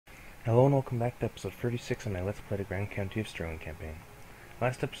Hello and welcome back to episode 36 of my Let's Play the Grand County of Stirland campaign.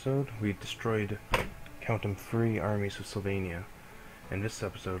 Last episode, we destroyed, count them, 3 armies of Sylvania. In this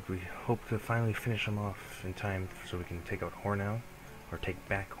episode, we hope to finally finish them off in time so we can take out Hornow, or take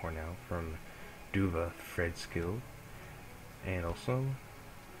back Hornow from Duva, Fred's guild, and also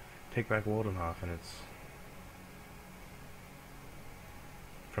take back Waldenhof and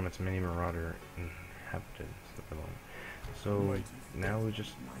from its many marauder inhabitants that belong. So now we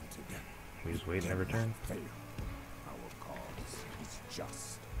just wait and never turn. Our cause is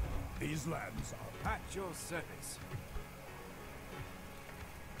just. These lands are At your service.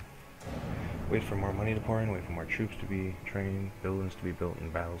 Wait for more money to pour in, wait for more troops to be trained, buildings to be built,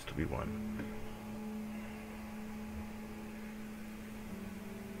 and battles to be won.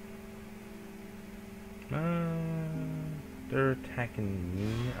 They're attacking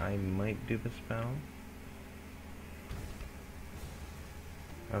me. I might do this battle.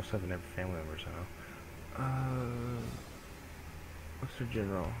 I also have never family members, I know. What's their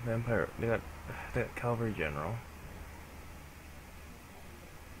general? The Empire. They got cavalry general.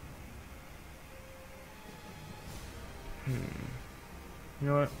 You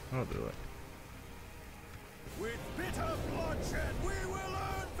know what? I'll do it. with bitter bloodshed we will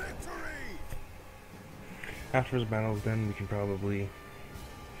earn victory! After this battle is done, we can probably...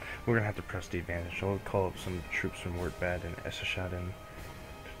 We're gonna have to press the advantage. I'll call up some troops from Wortbad and Esseshaden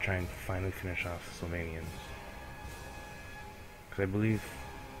to try and finally finish off the Sylvanians. Because I believe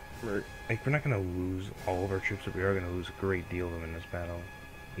we're not gonna lose all of our troops, but we are gonna lose a great deal of them in this battle,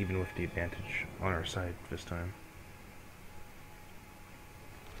 even with the advantage on our side this time.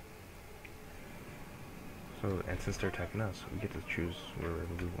 So, and since they're attacking us, we get to choose wherever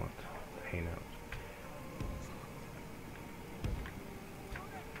we want to hang out.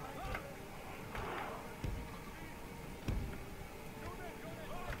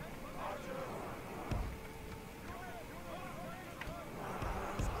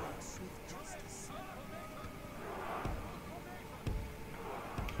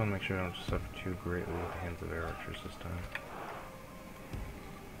 I want to make sure I don't suffer too greatly at the hands of air archers this time.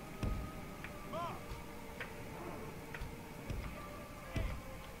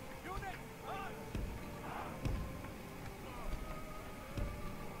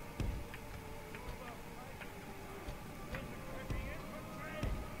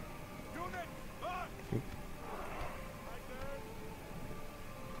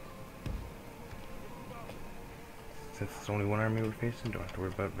 Since it's only one army we're facing, don't have to worry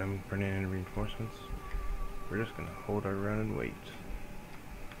about them bringing in reinforcements. We're just gonna hold our ground and wait.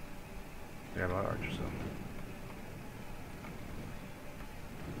 We got a lot of archers though.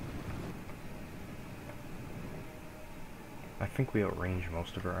 I think we outrange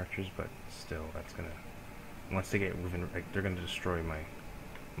most of our archers, but still, that's gonna... Once they get moving, like, they're gonna destroy my...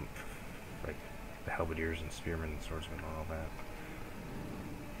 like, the halberdiers and spearmen and swordsmen and all that.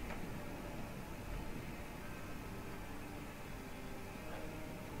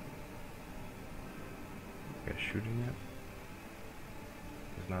 Shooting yet?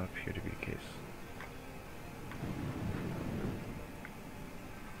 Does not appear to be the case.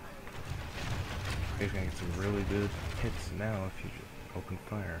 He's gonna get some really good hits now if you just open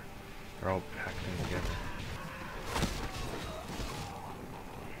fire. They're all packed in together.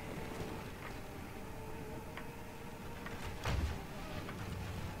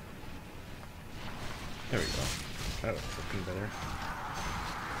 There we go. That looks looking better.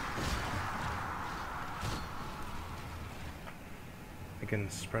 They can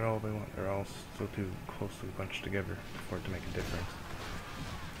spread all they want. They're all still too closely bunched together for it to make a difference.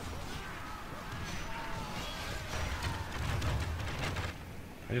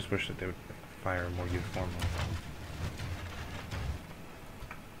 I just wish that they would fire more uniformly.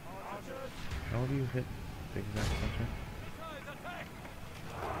 Can all of you hit the exact center?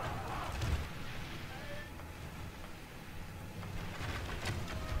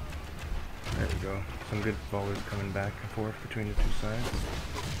 There we go. Some good volleys coming back and forth between the two sides.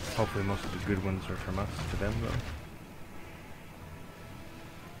 Hopefully most of the good ones are from us to them though.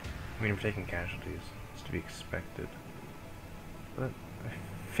 I mean, we're taking casualties. It's to be expected. But I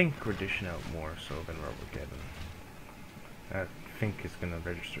think we're dishing out more so than what we're getting. I think it's going to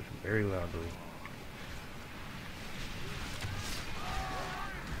register very loudly.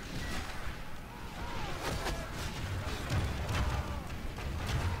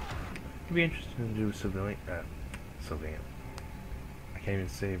 It'd be interesting to do Sylvanian. I can't even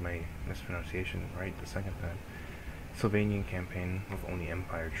say my mispronunciation right the second time. Sylvanian campaign with only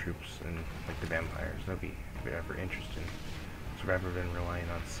Empire troops and like the vampires. That'd be ever interesting. So rather than relying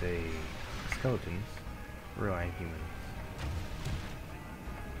on, say, skeletons, rely on humans.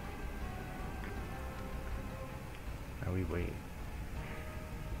 we wait?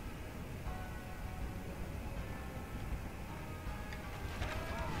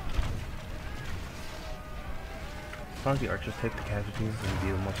 As long as the archers take the casualties and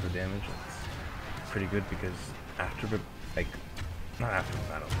deal most of the damage, it's pretty good because after the, like, not after the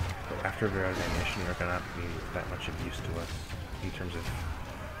battle, but after they're out of ammunition, they're gonna not be that much of use to us in terms of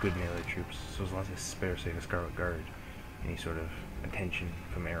good melee troops. So as long as they spare, say, the Scarlet Guard any sort of attention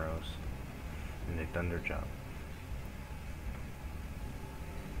from arrows, and they've done their job.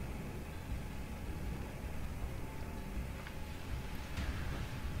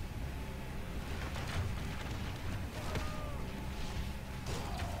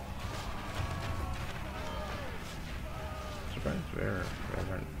 Surprised where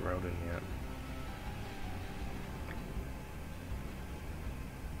they aren't routed yet.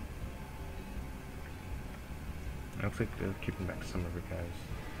 Looks like they're keeping back some of the guys.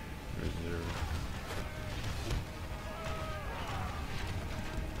 Reserve.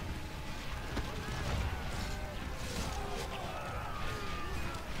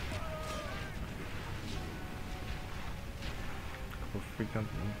 Couple Free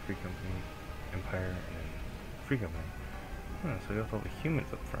Company, Empire, and then Free Company. Oh, so we got all the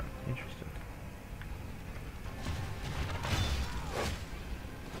humans up front. Interesting.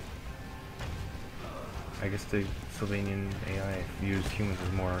 I guess the Sylvanian AI views humans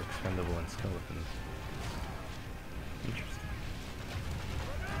as more expendable than skeletons. Interesting.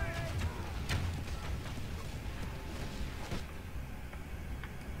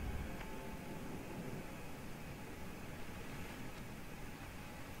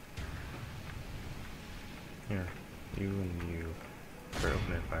 Here, you and you. Start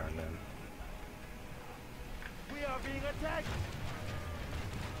opening fire on them. We are being attacked!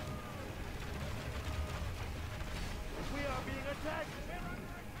 We are being attacked!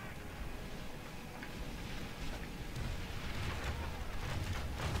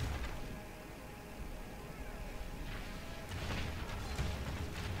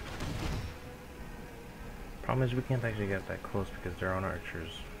 Problem is we can't actually get that close because they're on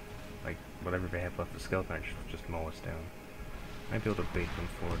archers. Like, whatever they have left, the skeleton archers will just mow us down. Might be able to bait them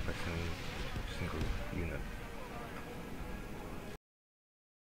forward by sending a single unit.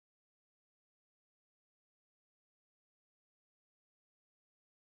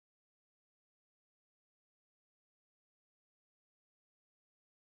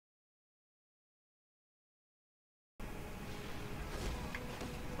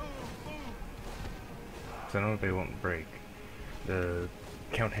 I know they won't break. The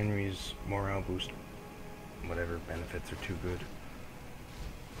Count Henry's morale boost, whatever benefits, are too good.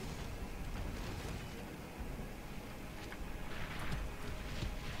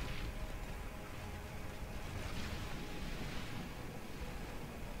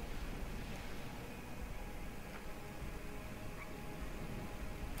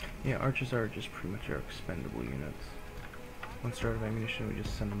 Yeah, archers are just pretty much our expendable units. Once they're out of ammunition, we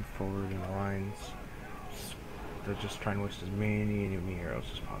just send them forward in lines. They're just trying to waste as many enemy arrows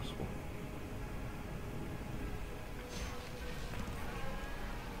as possible.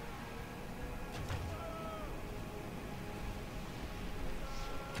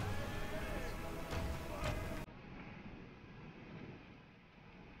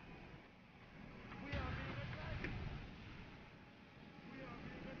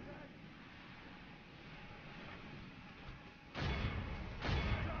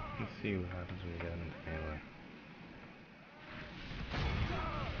 Let's see what happens when we get an melee.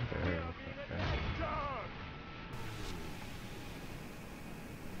 There, looks like that.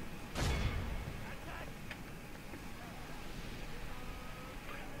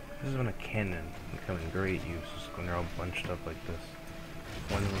 This is when a cannon can come in great use when they're all bunched up like this.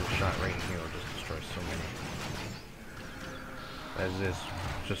 One little shot right in here will just destroy so many. As this,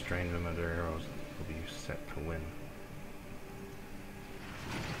 just drain them of their arrows, will be set to win.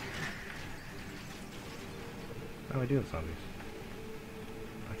 Oh, I do have zombies.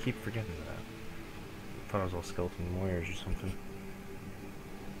 I keep forgetting that. I thought I was all skeleton warriors or something.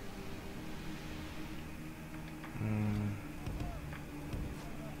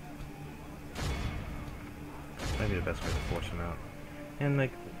 Maybe the best way to force them out. And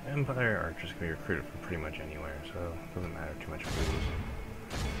like, Empire archers can be recruited from pretty much anywhere, so it doesn't matter too much if we lose them.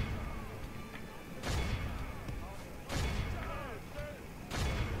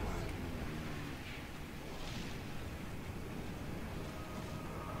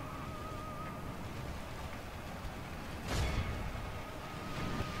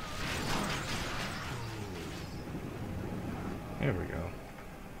 There we go.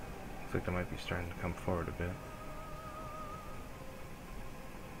 Looks like they might be starting to come forward a bit.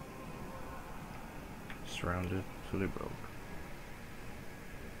 surrounded, so they broke.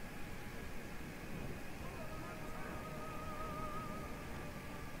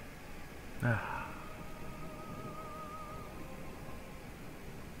 Ah.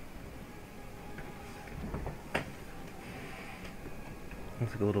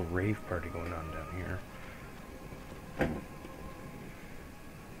 Looks like a little rave party going on down here.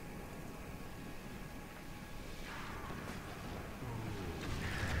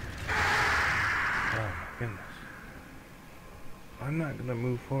 Goodness. I'm not gonna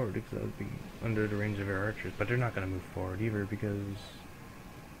move forward because that would be under the range of our archers, but they're not gonna move forward either because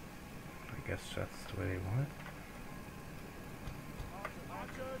I guess that's the way they want it.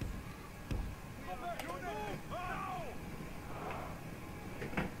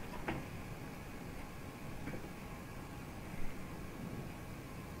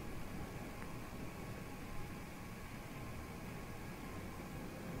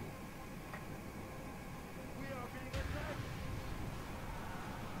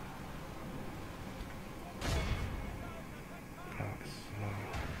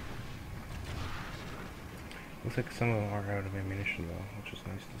 Looks like some of them are out of ammunition though, which is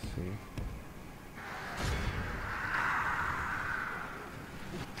nice to see.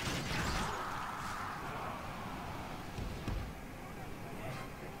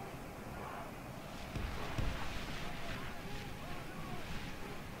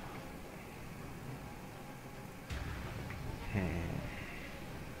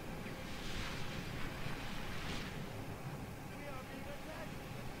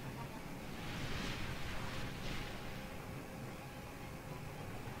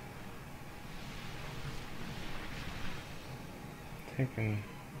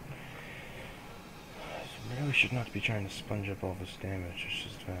 Really should not be trying to sponge up all this damage, it's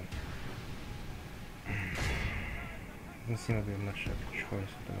just that doesn't seem like we have much of a choice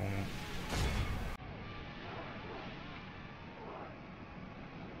at the moment.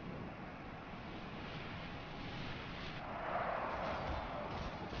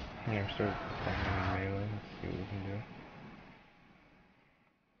 Yeah, we start attacking melee, let's see what we can do.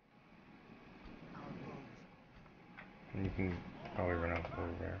 And you can probably run out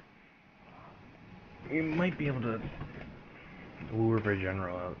over there. You might be able to lure their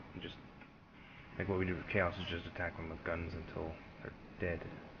general out and just, like what we do with Chaos, is just attack them with guns until they're dead.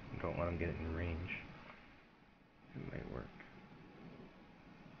 Don't let them get in range. It might work.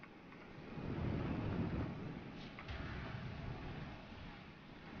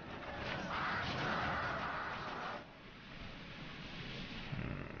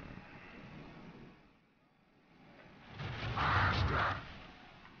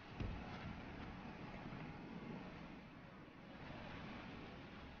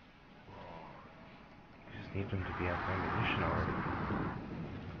 Need them to be out of ammunition already.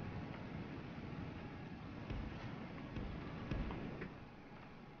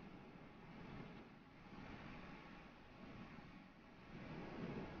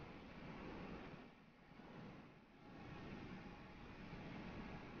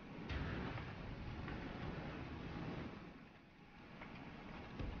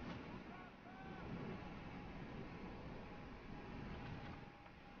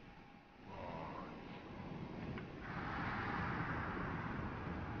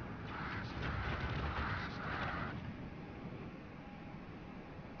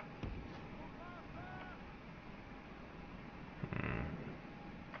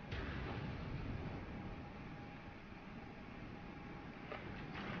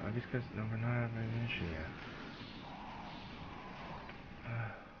 These guys, no, we're not out of ammunition yet.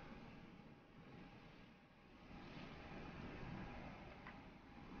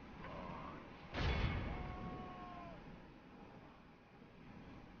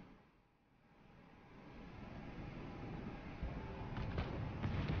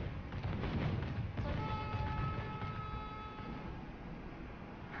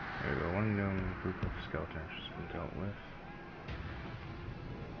 There we go, one known group of skeletons has been dealt with.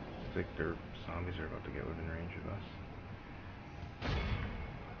 Looks like their zombies are about to get within range of us.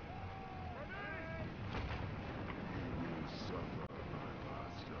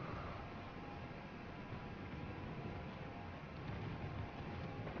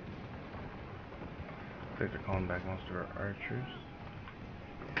 Looks like they're calling back most of our archers.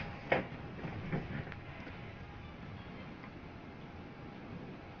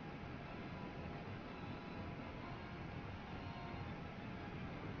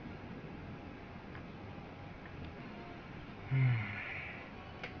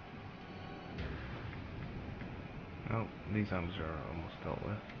 Oh, these zombies are almost dealt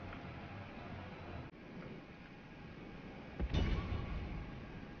with.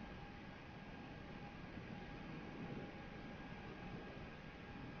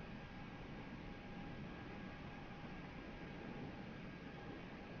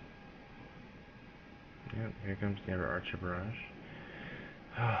 Here comes the other archer barrage.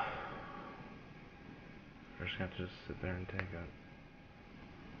 We're just gonna have to just sit there and take it.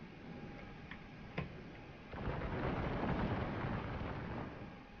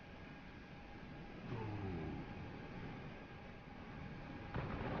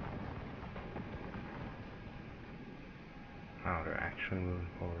 Wow, they're actually moving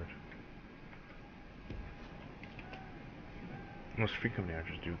forward. Most free company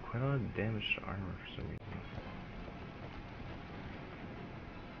archers do quite a lot of damage to armor for some reason.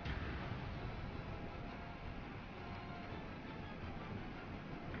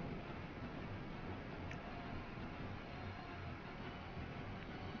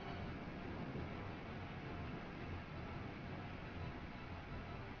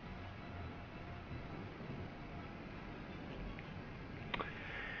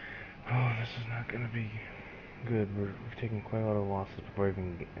 Oh, this is not gonna be good. We've taken quite a lot of losses before we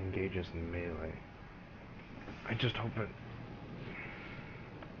even engage us in melee. I just hope that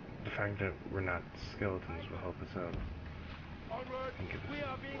the fact that we're not skeletons will help us out. Onward! And give us, We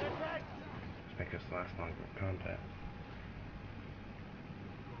are being attacked! make us last longer in combat.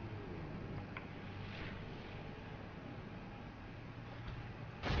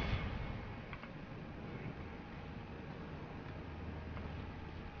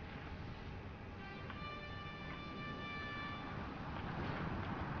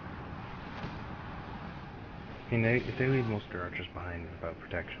 If they leave most of their archers behind without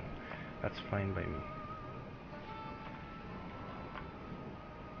protection, that's fine by me.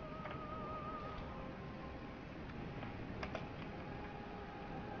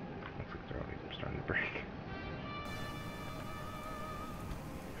 Looks like they're already starting to break.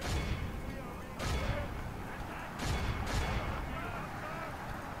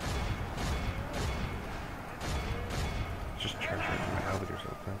 Just charge right from my halberdiers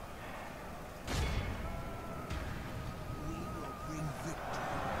real quick.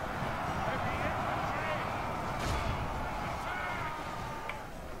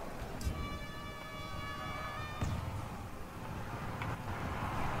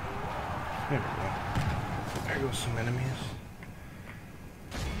 There we go. There goes some enemies.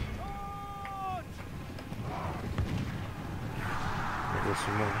 There goes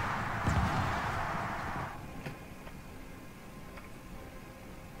some more.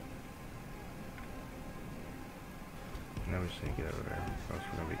 Now we just need to get out of there, or else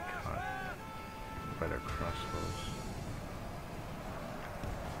we're gonna be caught by their crossbows.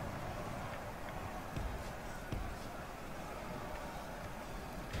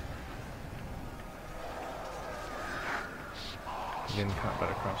 Getting caught by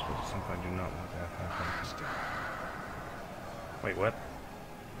the crossbows is something I do not want to have happen. Wait, what?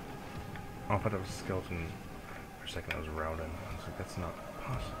 Oh, I thought that was a skeleton for a second. I was routing. I was like, that's not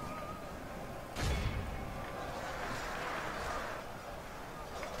possible.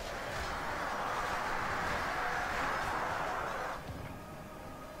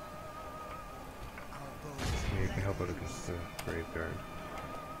 Yeah, you can help out against the Brave Guard.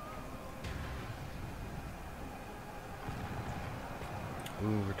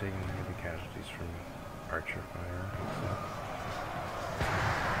 Ooh, we're taking heavy casualties from archer fire.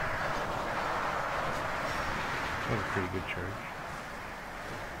 That was a pretty good charge.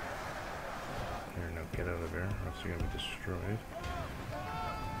 There, now get out of there, or else you're gonna be destroyed.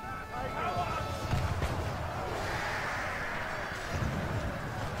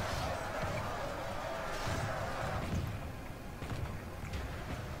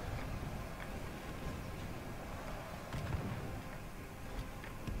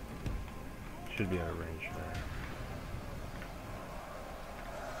 Should be out of range there.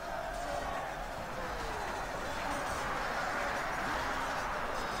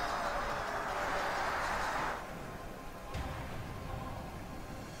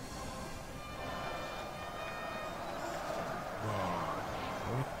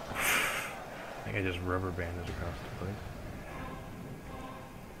 I think I just rubber banded across the place.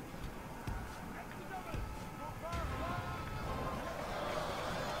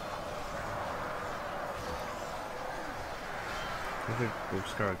 I think the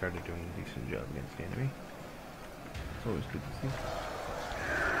Scarlet Guard are doing a decent job against the enemy. It's always good to see.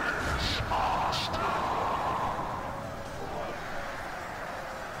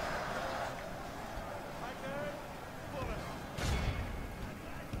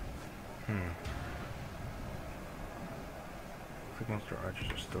 Looks like most of our archers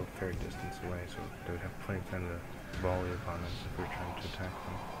are still a fair distance away, so they would have plenty of time to volley upon us if we were trying to attack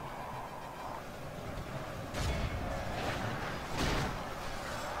them.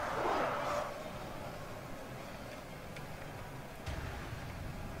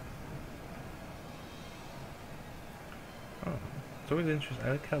 It's always interesting.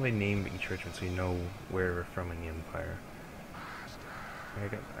 I like how they name each regiment so you know where we're from in the Empire. I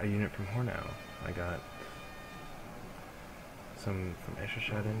got a unit from Hornau. I got some from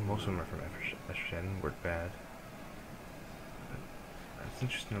Escherstaden. Most of them are from Escherstaden. Weren't bad. But it's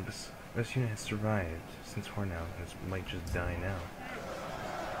interesting that this unit has survived since Hornau, and it might just die now.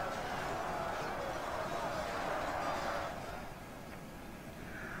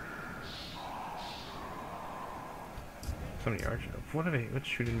 So many archers. What's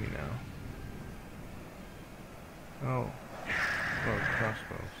shooting me now? Oh. Oh, it's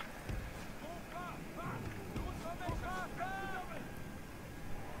crossbows.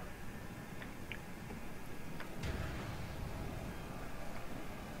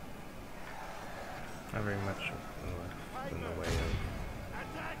 Not very much left in the way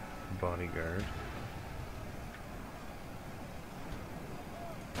of bodyguard.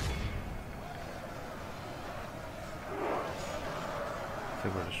 So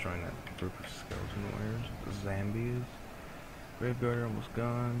we're destroying that group of skeleton warriors. The Zambies. Graveguard are almost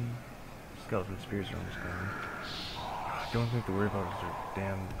gone. Skeleton spears are almost gone. The only thing to worry about is their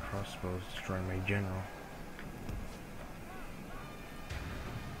damn crossbows destroying my general.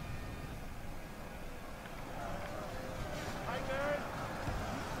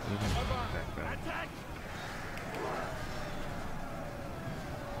 Attack!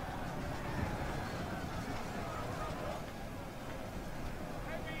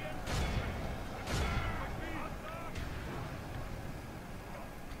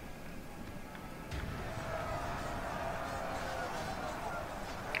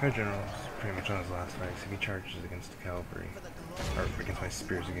 Our general's pretty much on his last legs. If he charges against the cavalry, or against my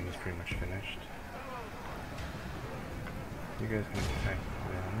spears again, he's pretty much finished. You guys can attack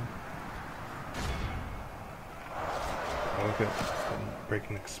them. Oh, look at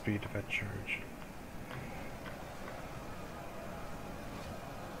breakneck speed of that charge.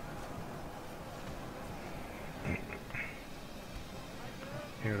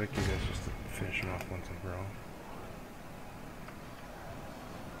 Here, I'd like you guys just to finish him off once and for all.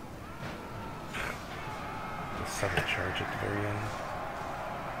 The sudden charge at the very end.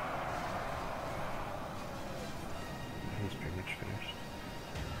 He's pretty much finished.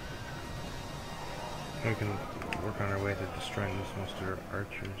 We can work on our way to destroying most of their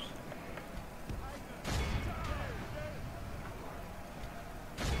archers.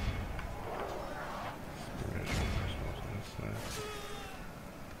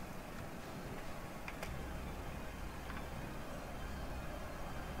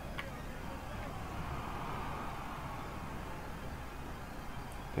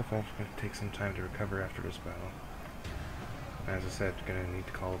 Definitely going to take some time to recover after this battle. As I said, going to need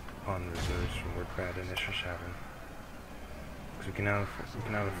to call upon reserves from Wordbad and Escherstaden. Because we cannot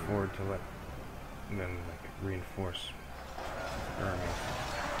afford to let them reinforce our armies.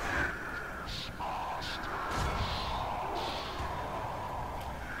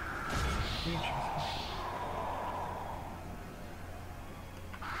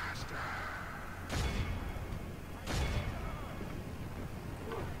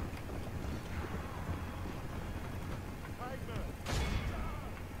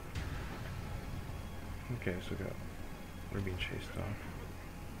 Okay, so we're being chased off.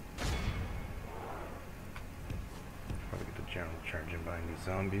 Probably get the general charge in behind these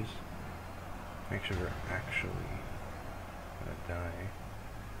zombies. Make sure we're actually gonna die.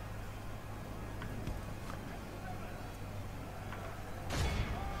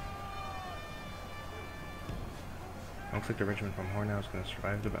 Looks like the regiment from Hornau is going to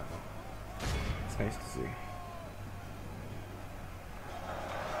survive the battle. It's nice to see.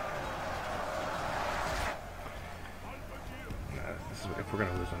 If we're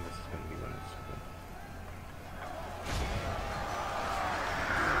going to lose on this, it's going to be when it's good.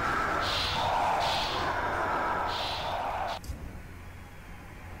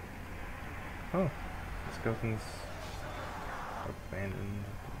 Oh, the skeletons abandoned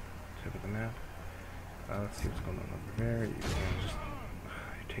at the tip of the map. Let's see what's going on over there.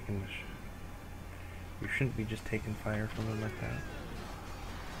 You're taking the you shouldn't be just taking fire from them like that.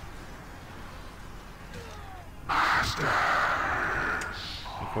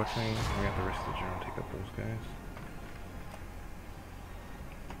 Unfortunately, we have to risk the general take up those guys.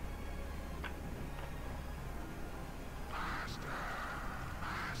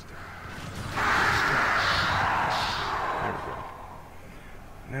 There we go.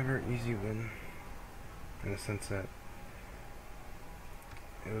 Never easy win. In the sense that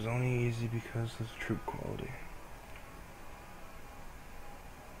it was only easy because of the troop quality.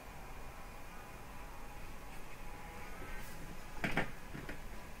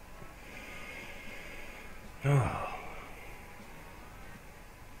 Oh.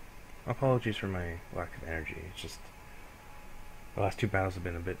 Apologies for my lack of energy. It's just the last two battles have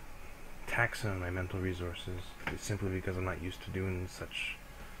been a bit taxing on my mental resources. It's simply because I'm not used to doing such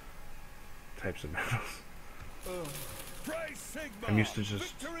types of battles. Praise Sigma! I'm used to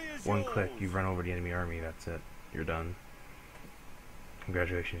just Victory is one yours! click, you run over the enemy army, that's it. You're done.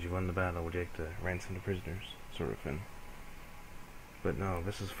 Congratulations, you won the battle, would you like to ransom the prisoners? Sort of thing. But no,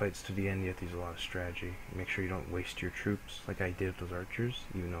 this is fights to the end, yet there's a lot of strategy. Make sure you don't waste your troops like I did with those archers,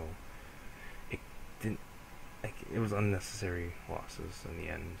 even though it didn't, like, it was unnecessary losses in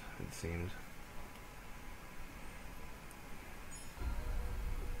the end, it seemed.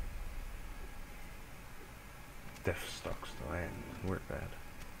 Death stalks the land, we're bad.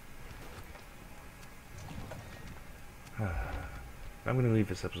 I'm going to leave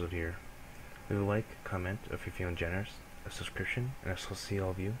this episode here. Leave a like, comment if you're feeling generous, a subscription, and I shall see all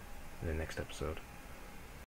of you in the next episode.